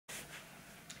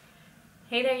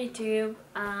Hey there YouTube,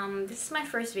 this is my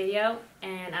first video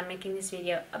and I'm making this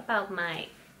video about my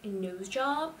nose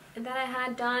job that I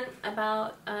had done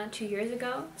about 2 years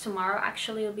ago. Tomorrow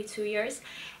actually will be 2 years,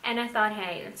 and I thought,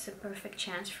 hey, it's a perfect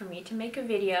chance for me to make a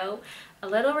video, a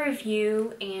little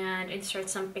review, and insert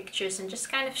some pictures and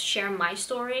just kind of share my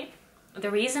story.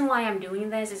 The reason why I'm doing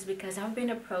this is because I've been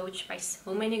approached by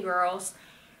so many girls,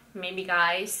 maybe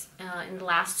guys, in the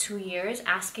last 2 years,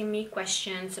 asking me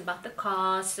questions about the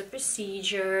cost, the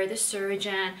procedure, the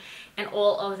surgeon, and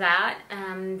all of that.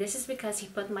 This is because he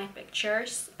put my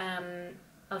pictures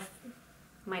of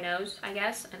my nose, I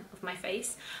guess, and of my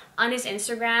face on his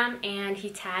Instagram, and he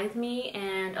tagged me,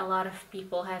 and a lot of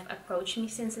people have approached me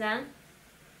since then,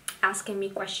 asking me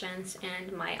questions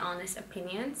and my honest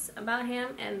opinions about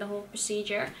him and the whole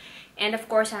procedure, and of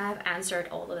course I have answered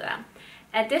all of them.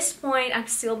 At this point, I'm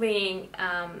still being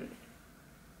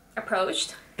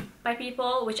approached by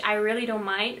people, which I really don't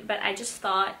mind, but I just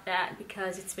thought that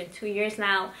because it's been 2 years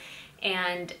now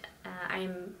and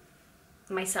I'm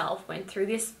myself went through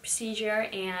this procedure,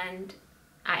 and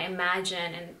I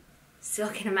imagine and still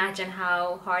can imagine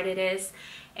how hard it is,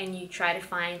 and you try to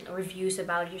find reviews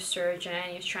about your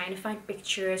surgeon, you're trying to find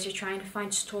pictures, you're trying to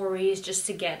find stories just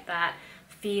to get that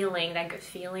feeling, that good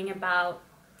feeling about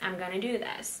I'm gonna do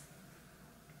this.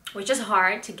 Which is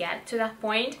hard to get to that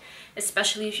point,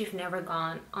 especially if you've never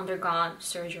undergone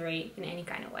surgery in any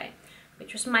kind of way,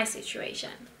 which was my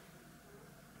situation.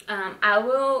 I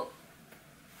will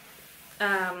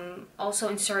also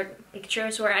insert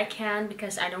pictures where I can,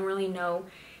 because I don't really know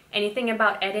anything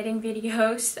about editing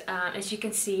videos. As you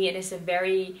can see, it is a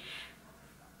very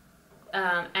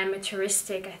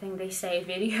amateuristic, I think they say,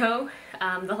 video.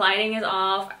 The lighting is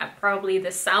off, probably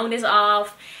the sound is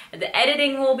off, the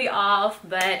editing will be off,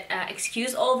 but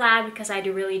excuse all that because I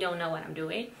really don't know what I'm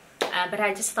doing. But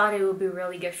I just thought it would be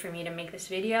really good for me to make this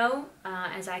video,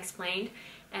 as I explained.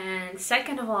 And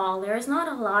second of all, there's not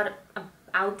a lot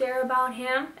out there about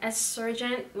him as a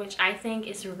surgeon, which I think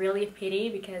is really a pity,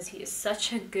 because he is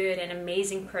such a good and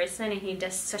amazing person and he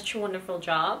does such a wonderful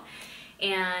job.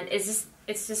 And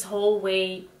it's this whole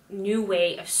new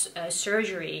way of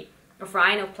surgery, of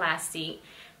rhinoplasty,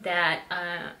 that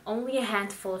only a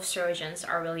handful of surgeons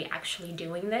are really actually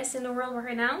doing this in the world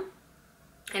right now.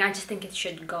 And I just think it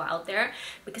should go out there,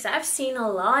 because I've seen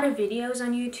a lot of videos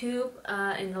on YouTube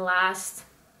in the last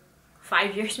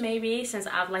 5 years maybe, since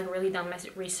I've really done my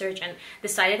research and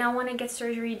decided I want to get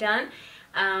surgery done,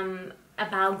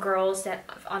 about girls that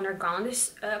have undergone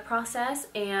this process,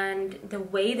 and the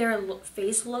way their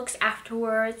face looks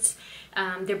afterwards,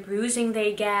 the bruising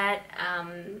they get.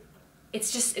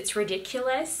 It's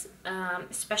ridiculous,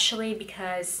 especially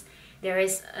because there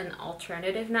is an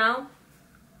alternative now,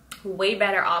 way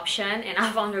better option, and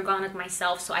I've undergone it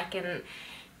myself, so I can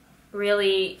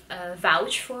really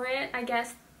vouch for it, I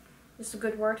guess. Is a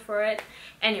good word for it.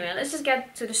 Anyway, let's just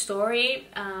get to the story.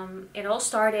 It all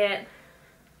started,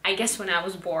 I guess, when I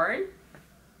was born,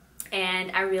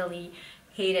 and I really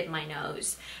hated my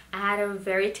nose. I had a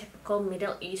very typical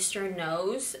Middle Eastern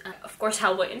nose. Of course, I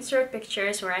will insert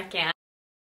pictures where I can.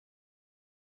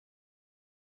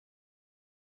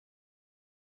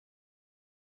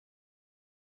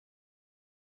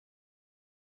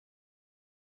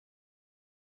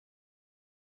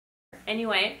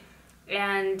 Anyway,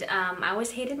 and I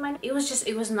always hated my nose.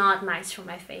 It was not nice for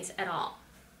my face at all.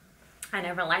 I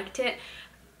never liked it.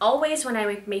 Always when I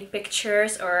would make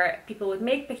pictures, or people would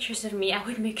make pictures of me, I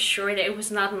would make sure that it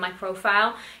was not in my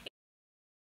profile.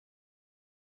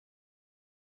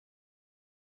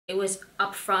 It was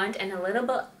up front and a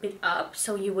little bit up,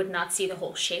 so you would not see the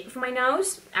whole shape of my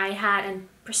nose. I had a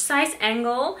precise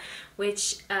angle,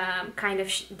 which kind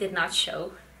of did not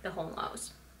show the whole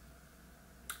nose.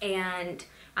 And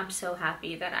I'm so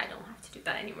happy that I don't have to do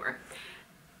that anymore.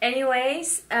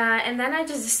 Anyways, and then I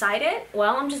just decided,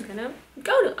 well, I'm just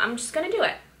gonna do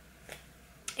it.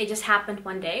 It just happened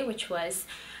one day, which was,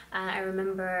 I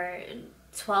remember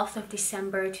 12th of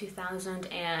December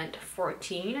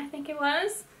 2014, I think it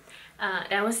was.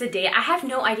 That was the day. I have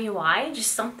no idea why,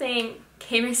 just something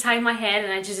came inside my head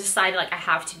and I just decided, I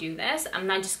have to do this. I'm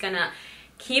not just gonna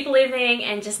keep living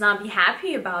and just not be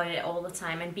happy about it all the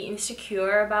time and be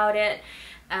insecure about it.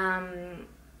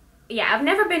 Yeah, I've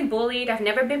never been bullied, I've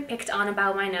never been picked on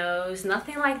about my nose,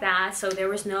 nothing like that, so there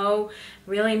was no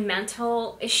really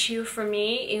mental issue for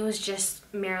me. It was just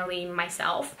merely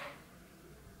myself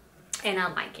and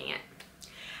not liking it.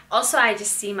 Also, I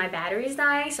just see my batteries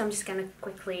die, so I'm just gonna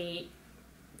quickly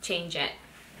change it.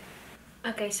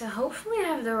 Okay, so hopefully I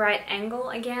have the right angle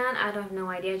again. I have no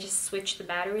idea, just switch the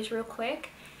batteries real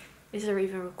quick. Is there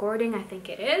even recording? I think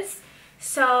it is.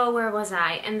 So where was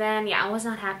I? And then yeah, I was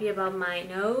not happy about my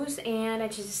nose, and I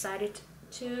just decided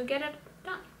to get it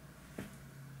done.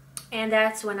 And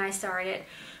that's when I started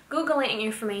Googling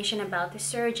information about the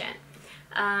surgeon.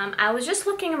 I was just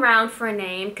looking around for a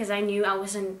name because I knew I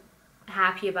wasn't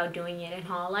happy about doing it in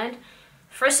Holland.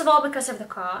 First of all, because of the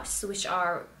costs, which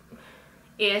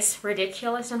is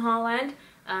ridiculous in Holland.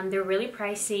 They're really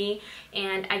pricey,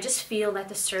 and I just feel that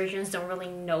the surgeons don't really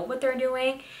know what they're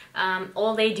doing.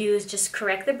 All they do is just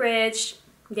correct the bridge.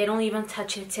 They don't even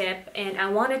touch the tip, and I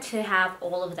wanted to have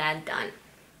all of that done.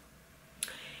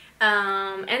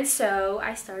 And so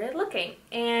I started looking,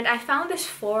 and I found this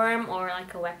forum or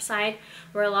like a website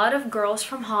where a lot of girls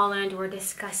from Holland were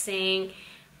discussing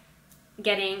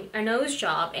getting a nose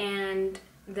job. And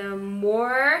the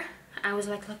more I was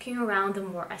like looking around, the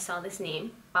more I saw this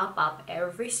name pop up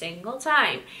every single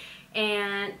time,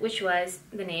 and which was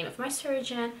the name of my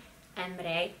surgeon,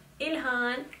 Emre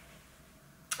Ilhan.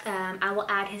 I will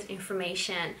add his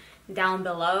information down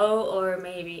below, or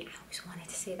maybe I always wanted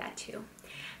to say that too,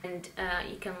 and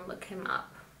you can look him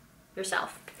up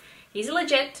yourself. He's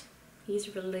legit.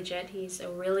 He's really legit. He's a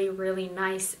really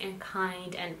nice and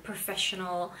kind and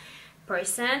professional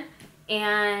person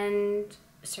and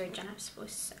surgeon, I'm supposed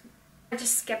to say. I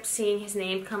just kept seeing his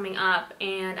name coming up,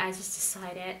 and I just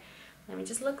decided, let me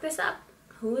just look this up.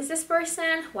 Who is this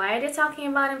person? Why are they talking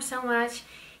about him so much?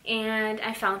 And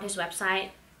I found his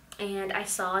website, and I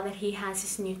saw that he has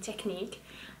this new technique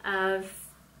of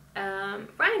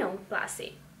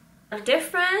rhinoplasty. The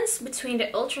difference between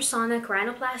the ultrasonic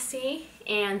rhinoplasty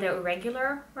and the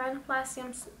regular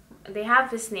rhinoplasty, they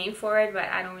have this name for it, but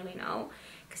I don't really know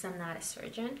because I'm not a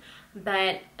surgeon.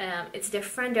 But it's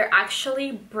different. They're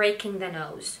actually breaking the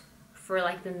nose for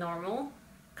like the normal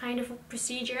kind of a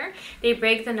procedure. They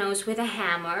break the nose with a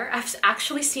hammer. I've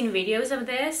actually seen videos of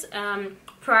this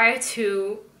prior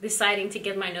to deciding to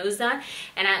get my nose done,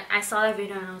 and I saw that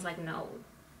video and I was like, no,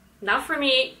 not for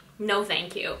me, no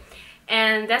thank you.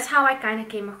 And that's how I kind of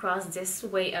came across this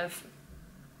way of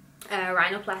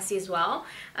rhinoplasty as well,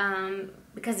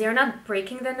 because they're not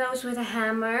breaking the nose with a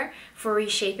hammer for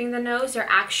reshaping the nose. They're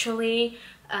actually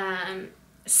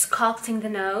sculpting the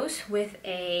nose with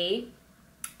a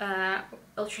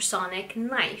ultrasonic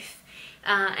knife,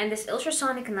 and this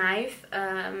ultrasonic knife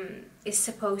is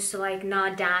supposed to like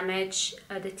not damage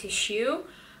the tissue,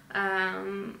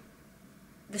 the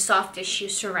soft tissue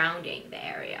surrounding the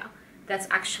area. That's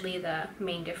actually the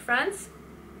main difference.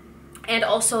 And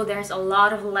also there's a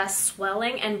lot of less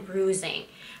swelling and bruising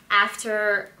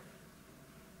after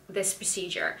this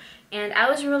procedure. And I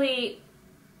was really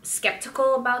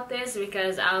skeptical about this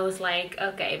because I was like,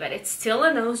 okay, but it's still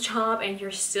a nose job and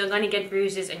you're still gonna get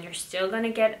bruises and you're still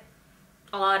gonna get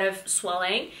a lot of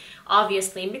swelling,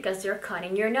 obviously, because they're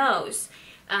cutting your nose.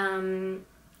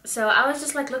 So I was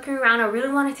just like looking around. I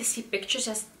really wanted to see pictures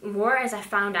as I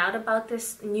found out about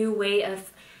this new way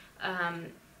of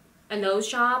a nose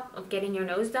job, of getting your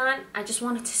nose done. I just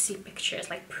wanted to see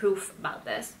pictures, like proof about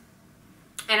this.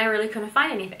 And I really couldn't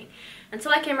find anything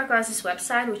until I came across this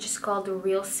website, which is called the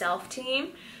Real Self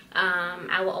Team.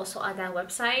 I will also add that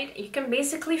website. You can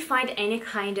basically find any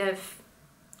kind of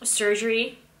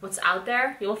surgery, what's out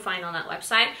there, you'll find on that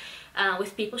website,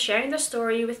 with people sharing the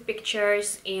story with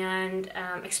pictures and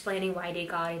explaining why they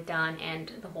got it done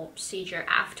and the whole procedure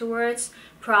afterwards,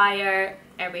 prior,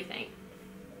 everything.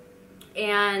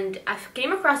 And I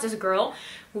came across this girl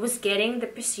who was getting the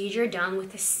procedure done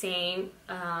with the same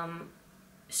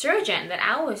surgeon that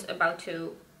I was about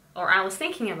to, or I was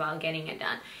thinking about getting it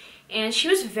done. And she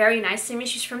was very nice to me.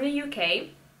 She's from the UK,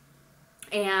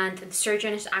 and the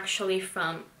surgeon is actually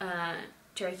from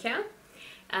Turkey.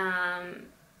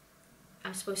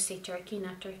 I'm supposed to say Turkey,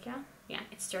 not Turkey. Yeah,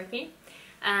 it's Turkey.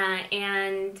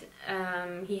 And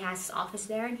he has his office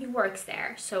there and he works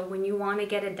there. So when you want to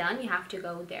get it done, you have to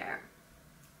go there.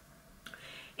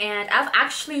 And I've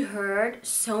actually heard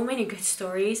so many good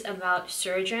stories about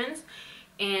surgeons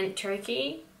in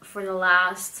Turkey for the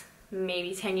last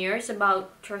maybe 10 years,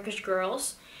 about Turkish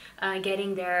girls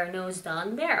getting their nose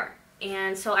done there.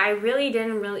 And so I really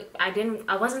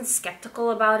I wasn't skeptical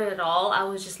about it at all. I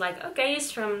was just like, okay,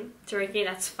 he's from Turkey,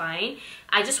 that's fine.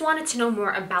 I just wanted to know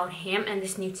more about him and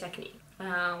this new technique,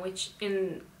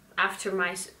 after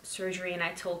my surgery, and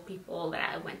I told people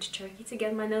that I went to Turkey to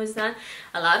get my nose done,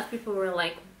 a lot of people were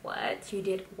like, what? You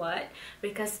did what?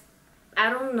 Because I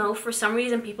don't know, for some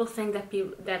reason people think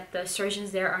that the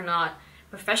surgeons there are not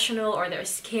professional, or they're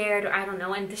scared, or I don't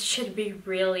know, and this should be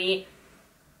really,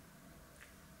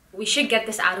 we should get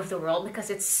this out of the world because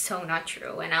it's so not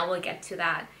true, and I will get to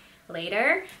that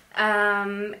later.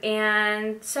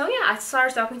 And so yeah, I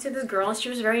started talking to this girl and she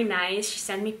was very nice. She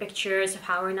sent me pictures of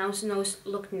how her nose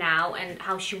looked now and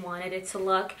how she wanted it to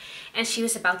look, and she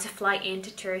was about to fly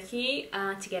into Turkey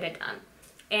to get it done.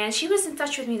 And she was in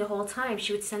touch with me the whole time.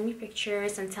 She would send me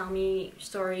pictures and tell me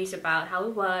stories about how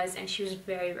it was, and she was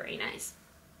very, very nice.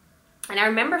 And I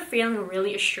remember feeling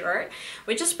really assured,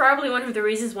 which is probably one of the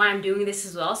reasons why I'm doing this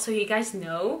as well. So you guys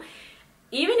know,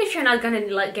 even if you're not gonna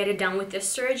get it done with this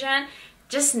surgeon,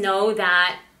 just know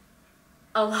that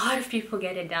a lot of people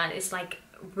get it done. It's like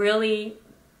really,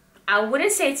 I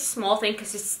wouldn't say it's a small thing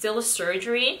because it's still a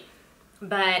surgery,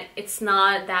 but it's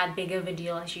not that big of a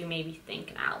deal as you maybe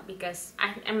think now, because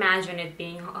I imagine it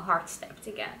being a hard step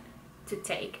to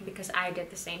take, because I did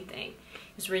the same thing.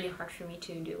 It was really hard for me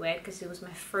to do it because it was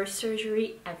my first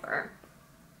surgery ever.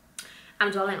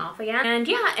 I'm dwelling off again. And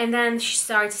yeah, and then she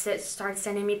started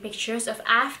sending me pictures of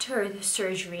after the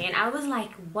surgery, and I was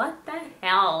like, what the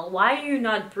hell? Why are you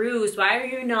not bruised? Why are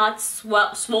you not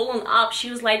swollen up?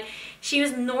 She was like, she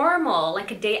was normal.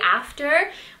 Like a day after,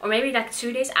 or maybe like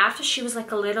 2 days after, she was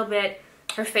like a little bit,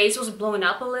 her face was blown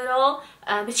up a little,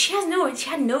 but she had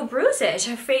no bruises.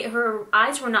 Her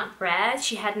eyes were not red.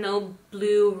 She had no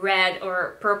blue, red,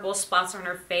 or purple spots on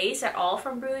her face at all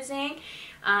from bruising.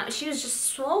 She was just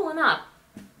swollen up.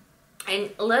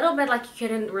 And a little bit, like, you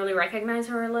couldn't really recognize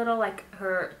her a little, like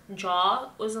her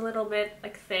jaw was a little bit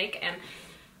like thick,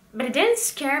 but it didn't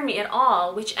scare me at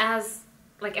all, which, as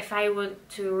like, if I were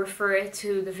to refer it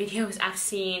to the videos I've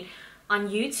seen on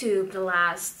YouTube the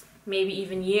last maybe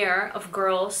even year of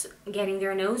girls getting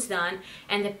their nose done,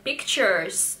 and the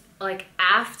pictures like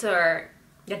after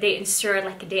that they insert,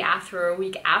 like a day after or a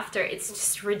week after, it's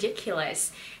just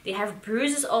ridiculous. They have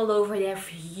bruises all over, they have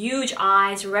huge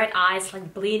eyes, red eyes,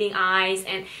 like bleeding eyes,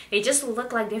 and they just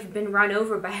look like they've been run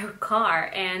over by her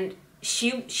car. And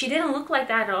she didn't look like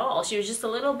that at all. She was just a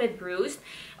little bit bruised,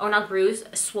 or not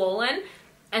bruised, swollen,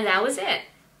 and that was it.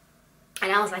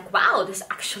 And I was like, wow, this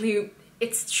actually,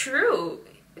 it's true.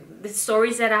 The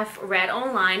stories that I've read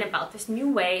online about this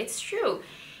new way, it's true.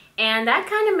 And that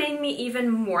kind of made me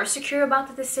even more secure about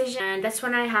the decision. And that's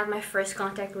when I had my first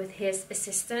contact with his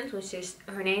assistant, which is,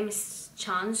 her name is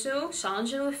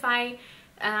Sanju, if I,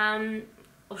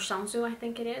 or Sanju, I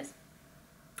think it is.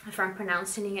 If I'm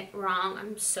pronouncing it wrong,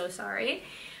 I'm so sorry.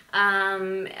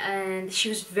 And she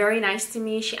was very nice to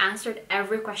me. She answered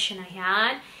every question I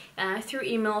had, through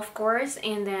email, of course.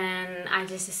 And then I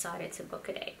just decided to book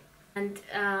a date. And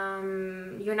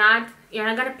you're not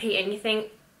gonna pay anything.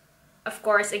 Of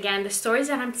course, again, the stories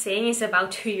that I'm saying is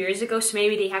about 2 years ago, so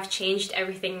maybe they have changed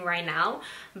everything right now.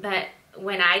 But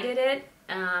when I did it,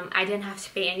 I didn't have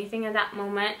to pay anything at that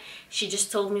moment. She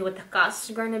just told me what the cost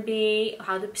is going to be,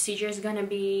 how the procedure is going to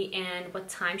be, and what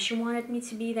time she wanted me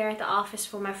to be there at the office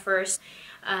for my first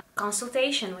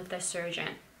consultation with the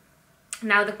surgeon.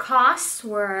 Now, the costs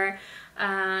were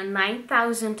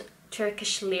 9,000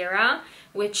 Turkish lira,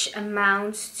 which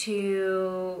amounts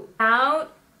to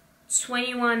about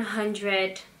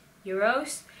 2,100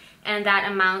 euros, and that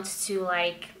amounts to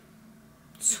like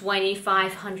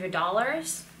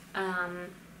 $2,500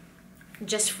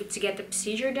 just to get the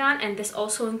procedure done. And this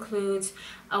also includes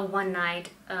a one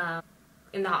night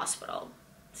in the hospital,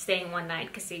 staying one night,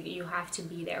 because you have to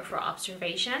be there for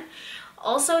observation.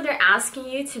 Also, they're asking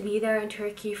you to be there in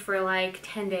Turkey for like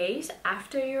 10 days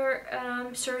after your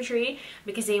surgery,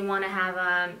 because they want to have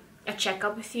a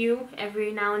checkup with you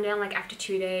every now and then, like after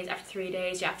 2 days, after 3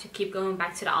 days. You have to keep going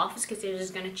back to the office because they're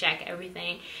just going to check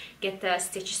everything, get the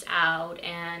stitches out,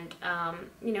 and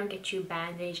you know, get you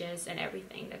bandages and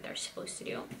everything that they're supposed to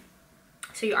do.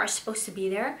 So you are supposed to be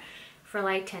there for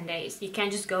like 10 days. You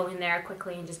can't just go in there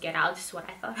quickly and just get out. This is what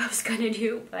I thought I was gonna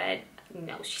do, but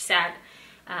no, she said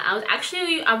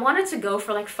I wanted to go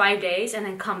for like 5 days and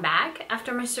then come back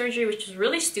after my surgery, which is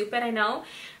really stupid, I know,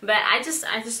 but I just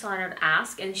thought I'd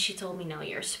ask, and she told me, no,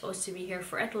 you're supposed to be here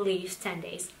for at least 10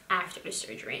 days after the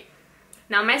surgery.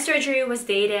 Now, my surgery was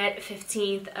dated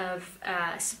 15th of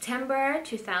September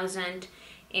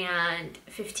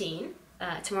 2015.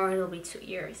 Tomorrow it'll be 2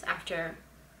 years after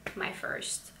my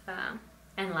first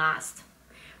and last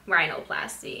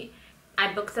rhinoplasty.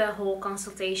 I booked the whole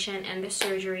consultation and the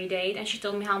surgery date, and she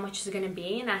told me how much it's gonna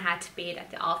be, and I had to pay it at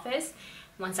the office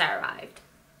once I arrived.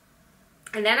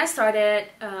 And then I started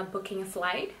booking a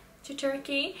flight to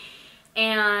Turkey,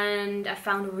 and I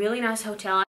found a really nice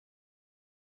hotel.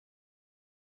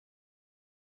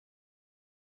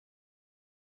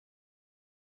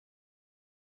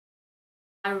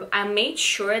 I made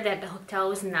sure that the hotel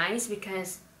was nice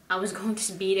because I was going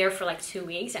to be there for like 2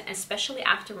 weeks, and especially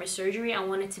after my surgery, I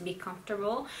wanted to be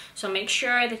comfortable. So make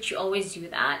sure that you always do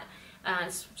that.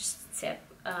 It's just a tip.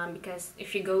 Because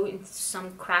if you go into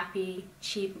some crappy,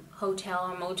 cheap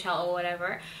hotel or motel or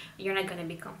whatever, you're not gonna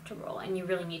be comfortable, and you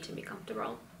really need to be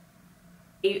comfortable.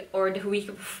 Or the week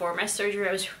before my surgery,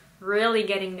 I was really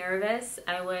getting nervous.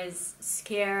 I was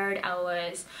scared. I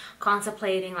was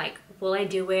contemplating, like, will I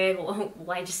do it? Will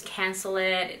I just cancel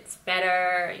it? It's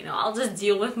better, you know, I'll just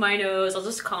deal with my nose, I'll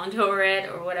just contour it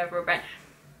or whatever. But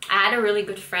I had a really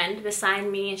good friend beside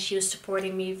me, and she was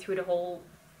supporting me through the whole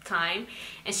time,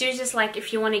 and she was just like,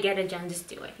 if you want to get it done, just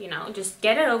do it, you know, just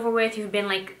get it over with. You've been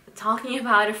like talking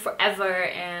about it forever,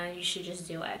 and you should just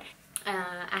do it.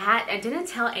 I didn't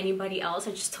tell anybody else.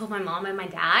 I just told my mom and my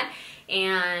dad,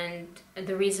 and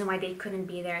the reason why they couldn't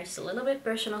be there is a little bit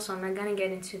personal, so I'm not gonna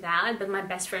get into that. But my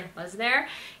best friend was there,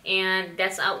 and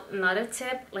that's another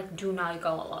tip, like, do not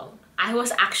go alone. I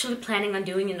was actually planning on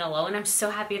doing it alone. I'm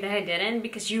so happy that I didn't,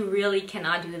 because you really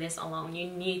cannot do this alone. You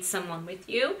need someone with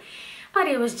you. But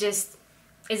it was just,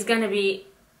 it's gonna be,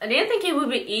 I didn't think it would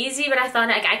be easy, but I thought,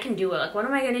 like, I can do it. Like, what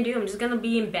am I gonna do? I'm just gonna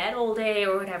be in bed all day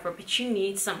or whatever. But you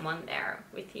need someone there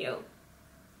with you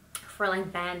for,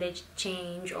 like, bandage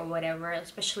change or whatever,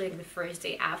 especially the first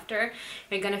day after.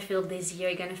 You're gonna feel dizzy,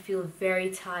 you're gonna feel very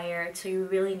tired, so you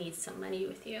really need somebody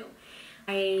with you.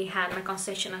 I had my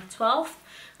consultation on 12th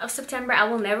of September. I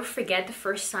will never forget the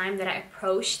first time that I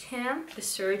approached him, the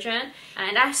surgeon,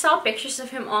 and I saw pictures of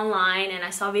him online and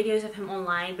I saw videos of him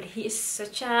online, but he is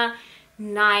such a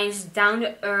nice,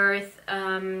 down-to-earth,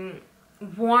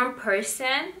 warm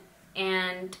person.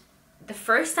 And the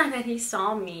first time that he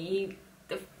saw me,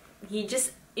 he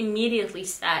just immediately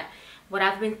said what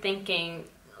I've been thinking,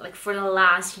 like, for the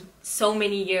last so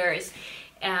many years,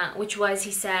 which was,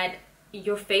 he said,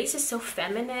 your face is so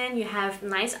feminine, you have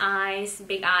nice eyes,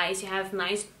 big eyes, you have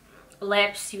nice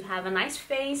lips, you have a nice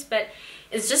face, but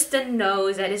it's just the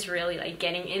nose that is really, like,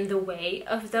 getting in the way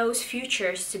of those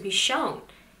features to be shown.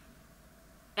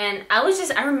 And I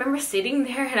remember sitting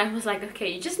there and I was like, okay,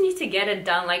 you just need to get it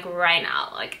done, like, right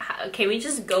now. Like, can we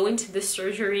just go into the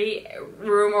surgery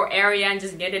room or area and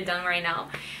just get it done right now?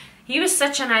 He was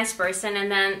such a nice person,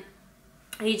 and then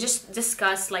he just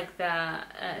discussed, like, the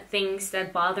things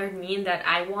that bothered me and that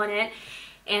I wanted.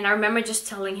 And I remember just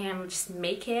telling him, just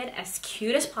make it as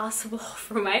cute as possible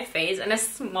for my face and as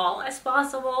small as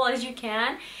possible as you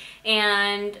can.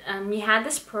 And he had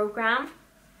this program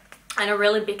and a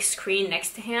really big screen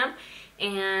next to him,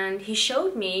 and he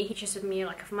showed me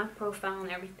like of my profile and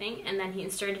everything, and then he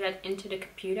inserted it into the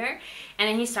computer, and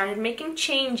then he started making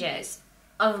changes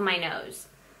of my nose.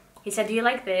 He said, do you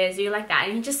like this? Do you like that?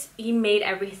 And he made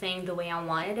everything the way I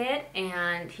wanted it.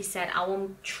 And he said, I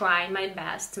will try my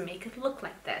best to make it look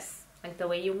like this, like the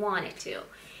way you want it to.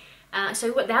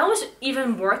 So that was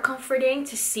even more comforting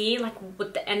to see, like,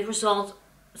 what the end result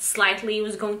slightly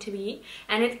was going to be.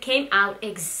 And it came out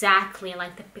exactly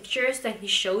like the pictures that he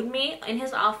showed me in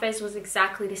his office was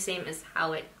exactly the same as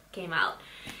how it came out.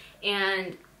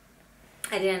 And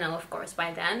I didn't know, of course,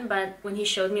 by then, but when he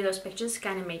showed me those pictures, it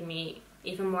kind of made me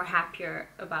even more happier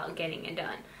about getting it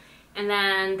done. And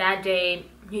then that day,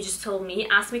 he just told me, he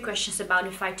asked me questions about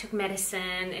if I took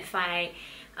medicine, if I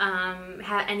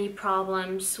had any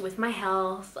problems with my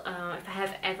health, if I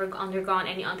have ever undergone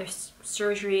any other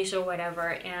surgeries or whatever.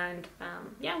 And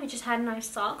yeah, we just had a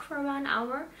nice talk for about an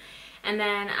hour. And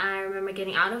then I remember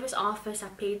getting out of his office. I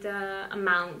paid the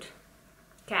amount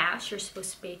cash. You're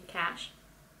supposed to pay cash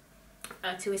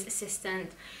to his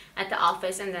assistant at the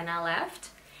office, and then I left.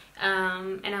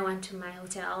 And I went to my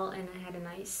hotel and I had a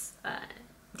nice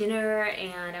dinner,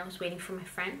 and I was waiting for my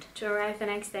friend to arrive the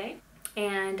next day.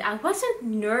 And I wasn't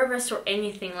nervous or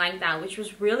anything like that, which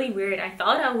was really weird. I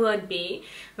thought I would be,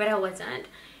 but I wasn't.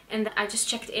 And I just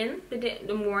checked in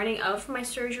the morning of my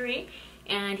surgery,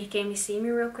 and he came to see me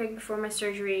real quick before my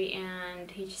surgery,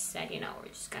 and he just said, you know, we're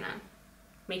just gonna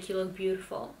make you look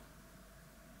beautiful.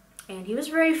 And he was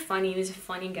very funny. He was a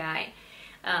funny guy.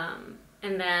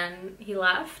 And then he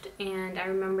left, and I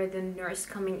remember the nurse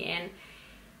coming in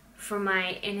for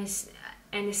my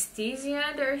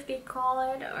anesthesia, or if they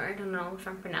call it, or I don't know if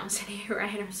I'm pronouncing it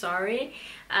right, I'm sorry,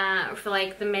 for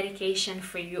like the medication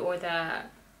for you, or the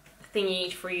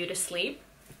thingy for you to sleep.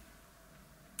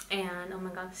 And oh my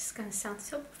god, this is gonna sound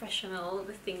so professional,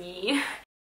 the thingy.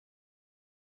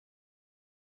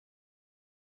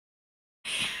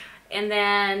 And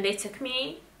then they took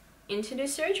me into the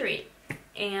surgery.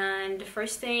 And the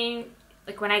first thing,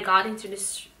 like when I got into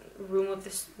this room of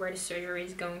this where the surgery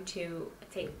is going to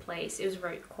take place, it was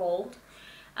very cold.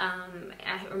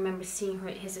 I remember seeing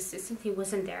his assistant. He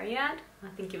wasn't there yet. I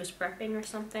think he was prepping or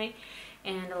something.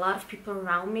 And a lot of people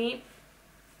around me.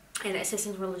 And the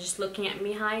assistants were just looking at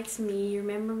me. Hi, it's me, you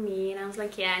remember me? And I was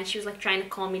like, yeah. And she was like trying to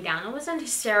calm me down. I wasn't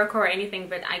hysterical or anything,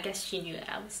 but I guess she knew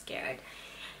that I was scared.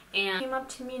 And he came up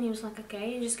to me and he was like,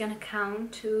 okay, you're just gonna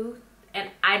count to, and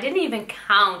I didn't even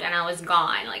count and I was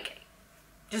gone, like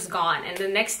just gone. And the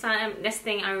next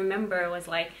thing I remember was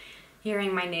like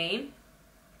hearing my name.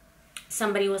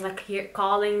 Somebody was like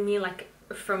calling me like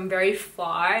from very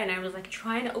far, and I was like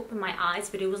trying to open my eyes,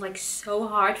 but it was like so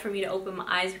hard for me to open my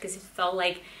eyes because it felt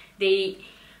like they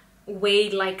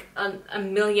weighed like a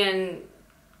million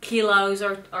kilos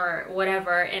or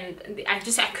whatever, and I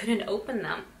couldn't open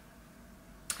them.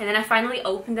 And then I finally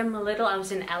opened them a little. I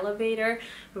was in an elevator,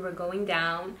 we were going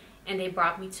down, and they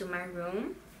brought me to my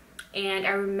room. And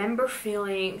I remember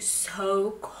feeling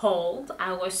so cold.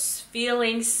 I was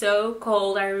feeling so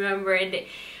cold. I remember it.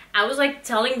 I was like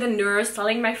telling the nurse,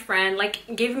 telling my friend,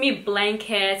 like, give me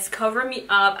blankets, cover me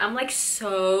up. I'm like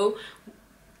so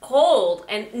cold,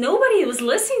 and nobody was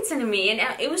listening to me, and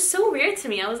it was so weird to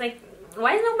me. I was like,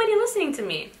 why is nobody listening to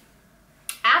me?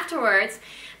 Afterwards,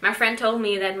 my friend told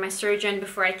me that my surgeon,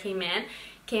 before I came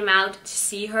out to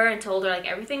see her and told her like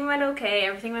everything went okay,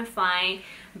 everything went fine,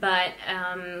 but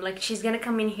like she's gonna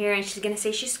come in here and she's gonna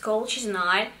say she's cold. She's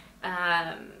not.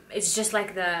 It's just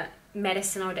like the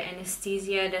medicine or the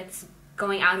anesthesia that's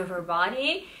going out of her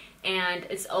body, and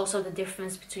it's also the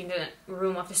difference between the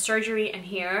room of the surgery and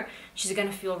here. She's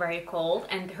gonna feel very cold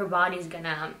and her body's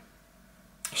gonna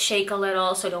shake a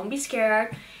little, so don't be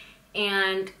scared.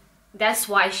 And that's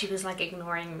why she was like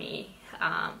ignoring me,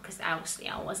 because I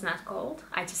was not cold.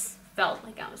 I just felt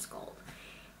like I was cold.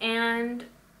 And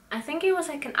I think it was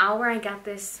like an hour I got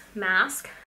this mask.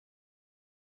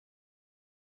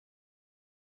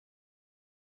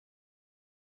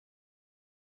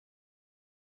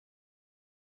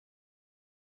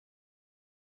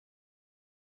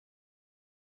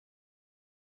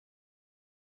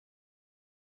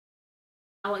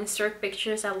 I'll insert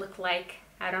pictures. I look like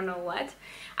I don't know what,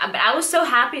 but I was so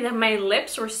happy that my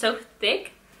lips were so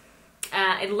thick.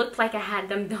 It looked like I had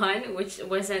them done, which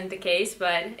wasn't the case,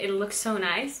 but it looked so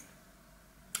nice.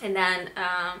 And then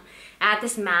I had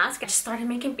this mask. I just started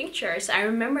making pictures. I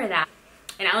remember that,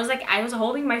 and I was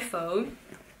holding my phone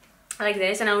like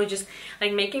this, and I was just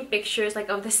like making pictures like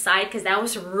of the side, because that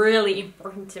was really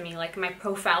important to me. Like my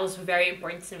profile was very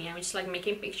important to me. I was just like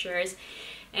making pictures.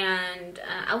 And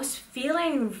I was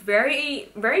feeling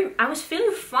I was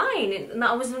feeling fine, and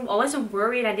I wasn't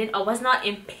worried. I was not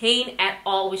in pain at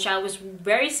all, which I was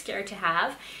very scared to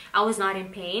have. I was not in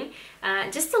pain,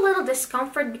 just a little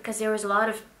discomfort because there was a lot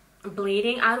of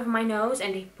bleeding out of my nose,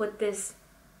 and they put this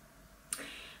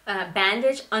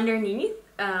bandage underneath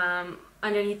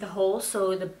the hole,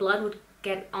 so the blood would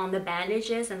get on the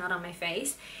bandages and not on my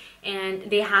face. And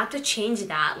they had to change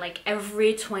that like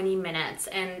every 20 minutes,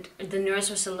 and the nurse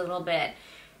was a little bit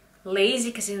lazy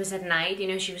because it was at night, you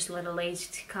know. She was a little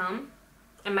lazy to come,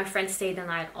 and my friend stayed the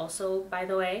night also, by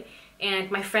the way. And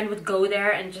my friend would go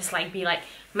there and just like be like,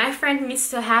 my friend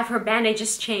needs to have her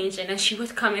bandages changed, and then she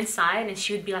would come inside and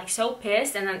she would be like so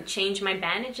pissed and then change my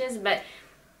bandages. But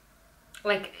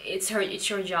like it's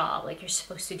your job, like you're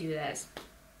supposed to do this.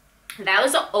 That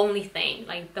was the only thing,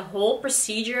 like the whole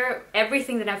procedure,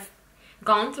 everything that I've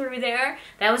gone through there,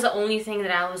 that was the only thing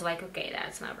that I was like, okay,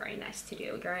 that's not very nice to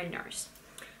do. You're a nurse.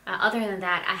 Other than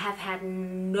that, I have had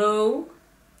no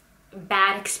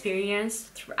bad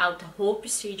experience throughout the whole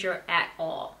procedure at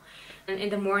all. And in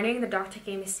the morning, the doctor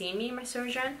came to see me, my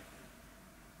surgeon,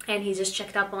 and he just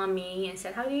checked up on me and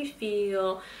said, how do you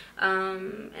feel?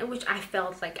 Which I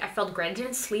felt great. I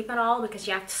didn't sleep at all because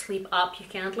you have to sleep up, you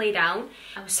cannot lay down.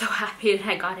 I was so happy that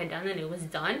I got it done and it was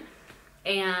done.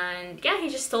 And yeah, he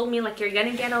just told me like, you're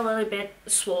gonna get a little bit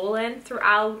swollen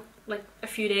throughout like a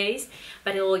few days,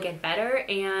 but it will get better,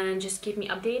 and just keep me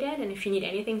updated, and if you need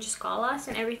anything just call us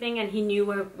and everything. And he knew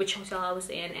which hotel I was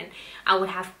in, and I would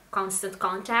have constant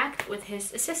contact with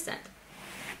his assistant,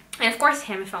 and of course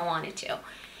him if I wanted to.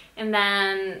 And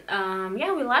then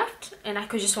yeah, we left, and I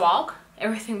could just walk.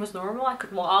 Everything was normal. I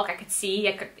could walk, I could see,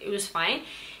 it was fine.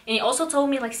 And he also told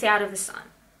me like, stay out of the sun,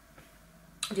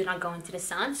 do not go into the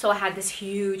sun. So I had this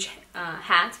huge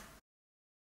hat,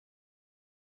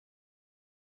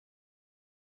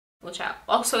 which I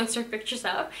also insert pictures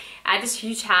of. I had this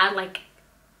huge hat like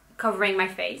covering my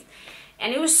face,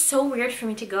 and it was so weird for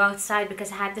me to go outside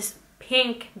because I had this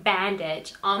pink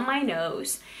bandage on my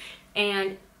nose,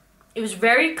 and it was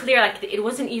very clear, like it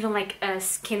wasn't even like a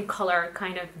skin color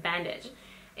kind of bandage.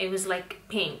 It was like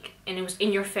pink, and it was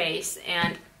in your face.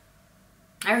 And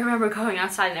I remember going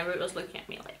outside and everybody was looking at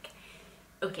me like,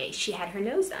 Okay, she had her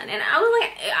nose done, and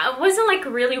I wasn't like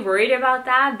really worried about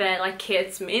that, but like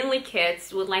kids, mainly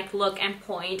kids, would like look and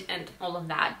point and all of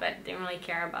that, but didn't really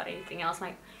care about anything else.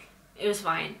 Like, it was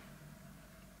fine.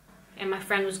 And my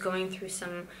friend was going through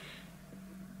some,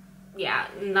 yeah,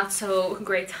 not so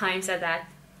great times at that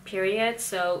period,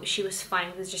 so she was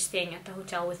fine with just staying at the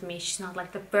hotel with me. She's not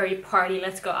like the very party,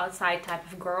 let's go outside type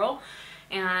of girl,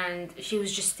 and she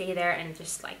was just stay there and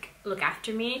just like look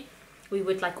after me. We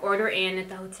would like order in at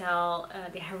the hotel.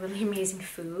 They have really amazing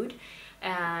food,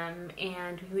 and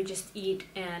we would just eat,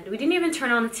 and we didn't even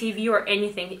turn on the TV or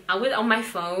anything. I was on my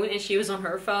phone and she was on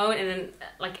her phone, and then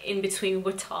like in between we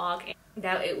would talk.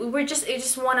 We were just, it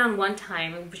just one-on-one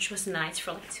time, which was nice,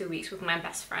 for like 2 weeks with my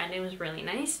best friend. It was really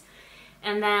nice.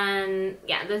 And then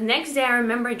yeah, the next day I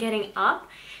remember getting up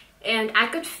and I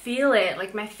could feel it,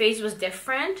 like my face was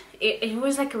different. It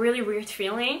was like a really weird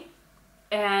feeling,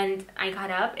 and I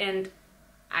got up and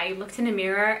I looked in the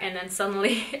mirror, and then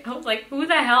suddenly I was like, who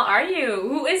the hell are you?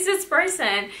 Who is this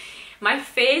person? My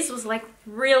face was like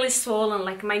really swollen,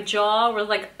 like my jaw was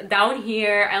like down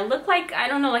here. I looked like, I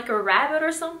don't know, like a rabbit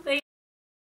or something.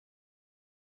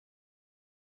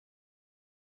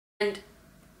 And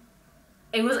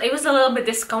it was a little bit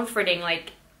discomforting.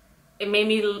 Like, it made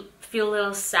me feel a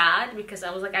little sad because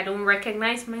I was like, I don't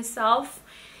recognize myself.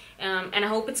 And I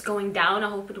hope it's going down. I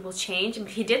hope it will change. But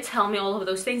he did tell me all of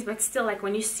those things, but still, like,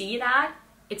 when you see that,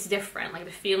 it's different. Like,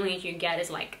 the feeling you get is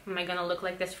like, am I gonna look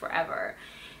like this forever?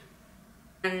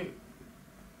 And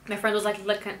my friend was like,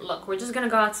 look, we're just gonna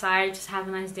go outside, just have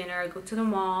a nice dinner, go to the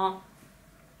mall.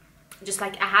 Just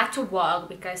like, I had to walk,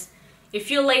 because if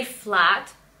you lay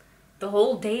flat the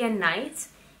whole day and night,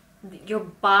 your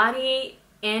body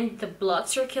and the blood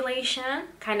circulation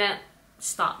kind of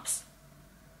stops,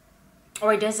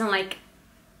 or it doesn't like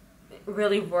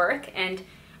really work. And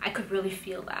I could really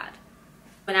feel that.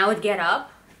 When I would get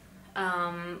up,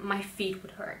 my feet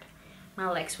would hurt, my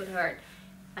legs would hurt,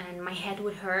 and my head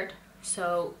would hurt.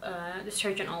 So the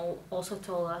surgeon also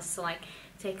told us to like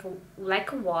take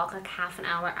a walk, like half an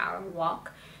hour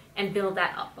walk, and build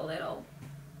that up a little,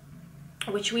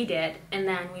 which we did. And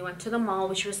then we went to the mall,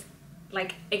 which was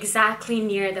like exactly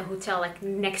near the hotel, like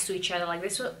next to each other. Like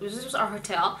this was our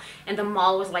hotel, and the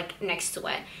mall was like next to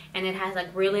it, and it has like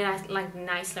really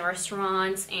nice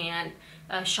restaurants and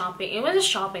shopping. It was a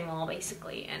shopping mall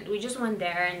basically, and we just went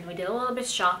there and we did a little bit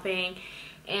shopping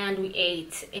and we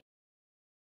ate.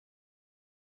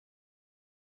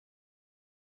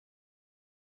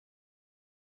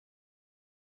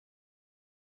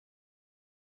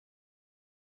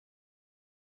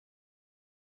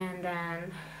 And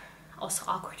then also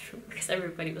awkward for me because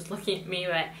everybody was looking at me,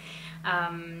 but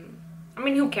I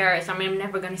mean, who cares? I mean, I'm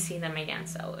never gonna see them again,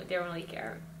 so they don't really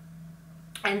care.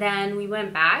 And then we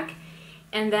went back,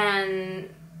 and then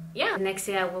yeah, the next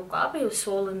day I woke up, it was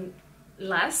swollen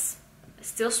less,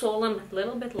 still swollen but a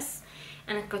little bit less,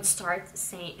 and I could start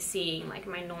seeing like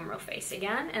my normal face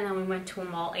again. And then we went to a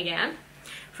mall again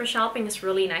for shopping. It's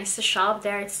really nice to shop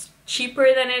there. It's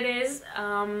cheaper than it is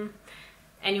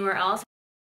anywhere else.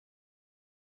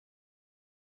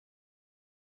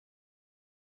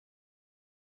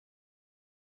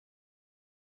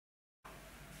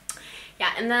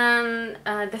 Yeah, and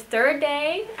then the third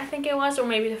day, I think it was, or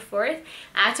maybe the fourth,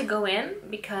 I had to go in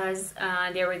because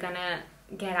they were gonna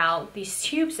get out these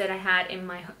tubes that I had in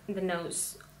the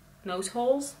nose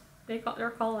holes. They're called,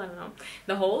 I don't know,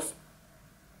 the holes.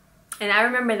 And I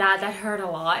remember that hurt a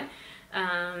lot.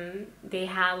 They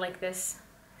had like this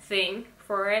thing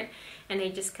for it, and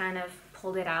they just kind of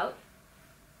pulled it out.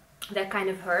 That kind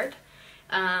of hurt,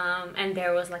 and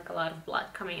there was like a lot of blood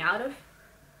coming out of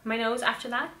my nose after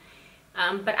that.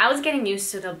 But I was getting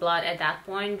used to the blood at that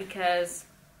point, because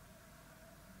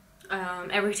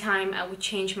every time I would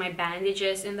change my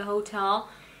bandages in the hotel,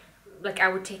 like I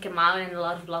would take them out and a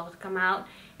lot of blood would come out,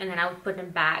 and then I would put them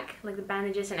back, like the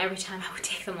bandages, and every time I would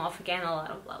take them off again, a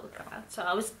lot of blood would come out. So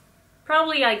I was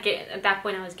probably like, at that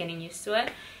point I was getting used to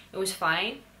it. It was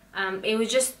fine. It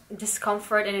was just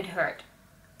discomfort, and it hurt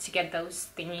to get those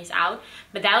thingies out,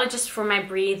 but that was just for my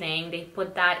breathing. They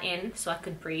put that in so I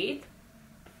could breathe.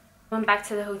 Went back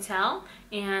to the hotel,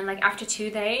 and like after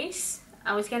 2 days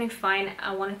I was getting fine.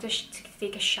 I wanted to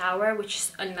take a shower, which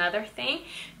is another thing.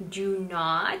 Do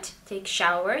not take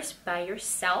showers by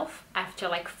yourself after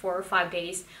like 4 or 5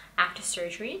 days after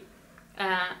surgery.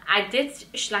 I did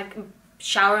like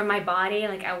shower my body,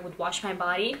 like I would wash my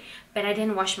body, but I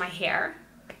didn't wash my hair.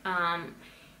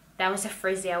 That was the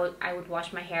first day I would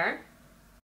wash my hair.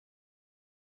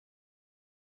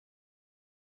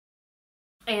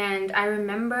 And I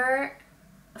remember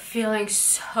feeling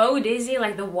so dizzy,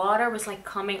 like the water was like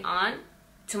coming on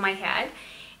to my head,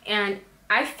 and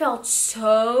I felt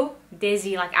so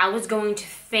dizzy, like I was going to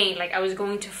faint, like I was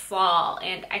going to fall.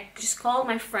 And I just called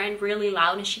my friend really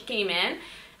loud, and she came in.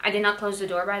 I did not close the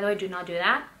door, by the way, do not do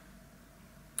that.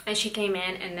 And she came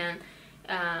in, and then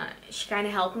she kind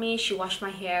of helped me. She washed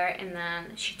my hair, and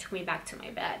then she took me back to my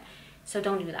bed. So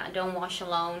don't do that. Don't wash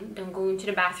alone. Don't go into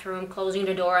the bathroom, closing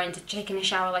the door and taking a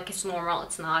shower like it's normal.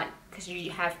 It's not, because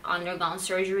you have undergone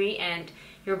surgery and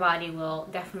your body will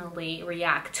definitely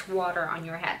react to water on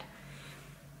your head.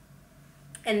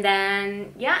 And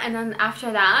then, yeah, and then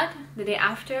after that, the day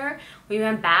after, we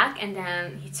went back, and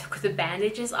then he took the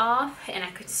bandages off, and I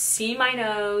could see my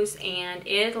nose, and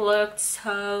it looked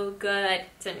so good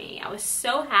to me. I was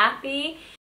so happy.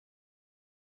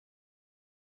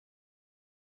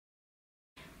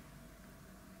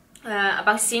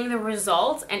 About seeing the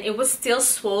results, and it was still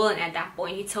swollen at that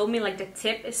point. He told me like the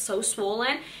tip is so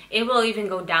swollen, it will even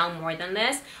go down more than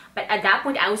this. But at that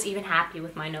point, I was even happy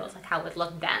with my nose, like how it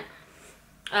looked then.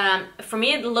 For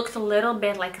me, it looked a little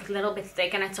bit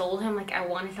thick, and I told him like I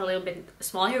want it a little bit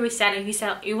smaller. He said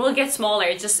it will get smaller.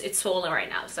 It's swollen right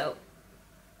now. So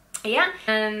yeah,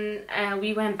 and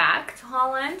we went back to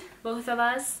Holland, both of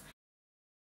us.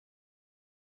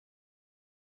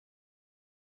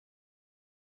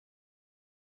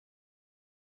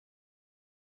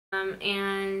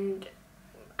 And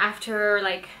after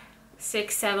like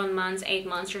 6, 7 months, 8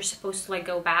 months, you're supposed to like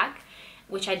go back,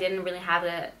 which I didn't really have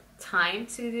the time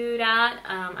to do that.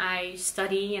 I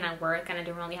study and I work, and I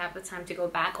didn't really have the time to go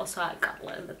back. Also, I got a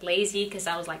little bit lazy because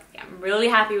I was like, yeah, I'm really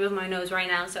happy with my nose right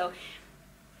now. So,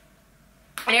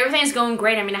 and everything's going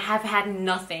great. I mean, I have had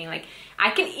nothing. Like,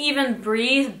 I can even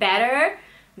breathe better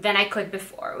than I could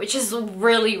before, which is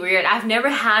really weird. I've never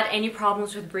had any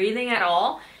problems with breathing at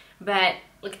all, but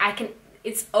like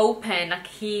it's open. Like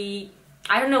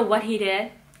I don't know what he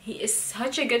did. He is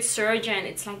such a good surgeon.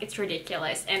 It's like, it's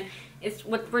ridiculous. And it's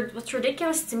what's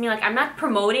ridiculous to me, like, I'm not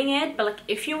promoting it, but like,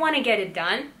 if you want to get it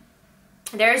done,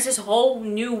 there's this whole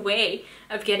new way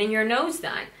of getting your nose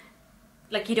done.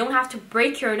 Like, you don't have to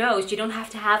break your nose. You don't have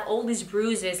to have all these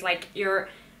bruises, like you're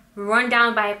run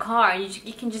down by a car.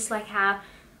 You can just like have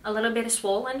a little bit of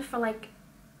swollen for like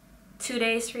 2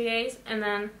 days, 3 days, and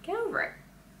then get over it.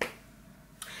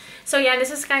 So yeah,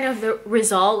 this is kind of the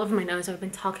result of my nose. I've been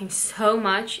talking so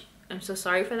much. I'm so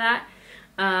sorry for that.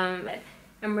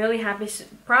 I'm really happy. It's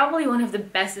probably one of the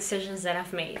best decisions that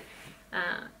I've made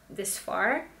this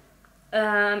far.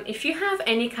 If you have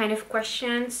any kind of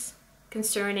questions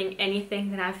concerning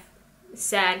anything that I've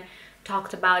said,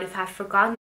 talked about, if I've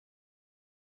forgotten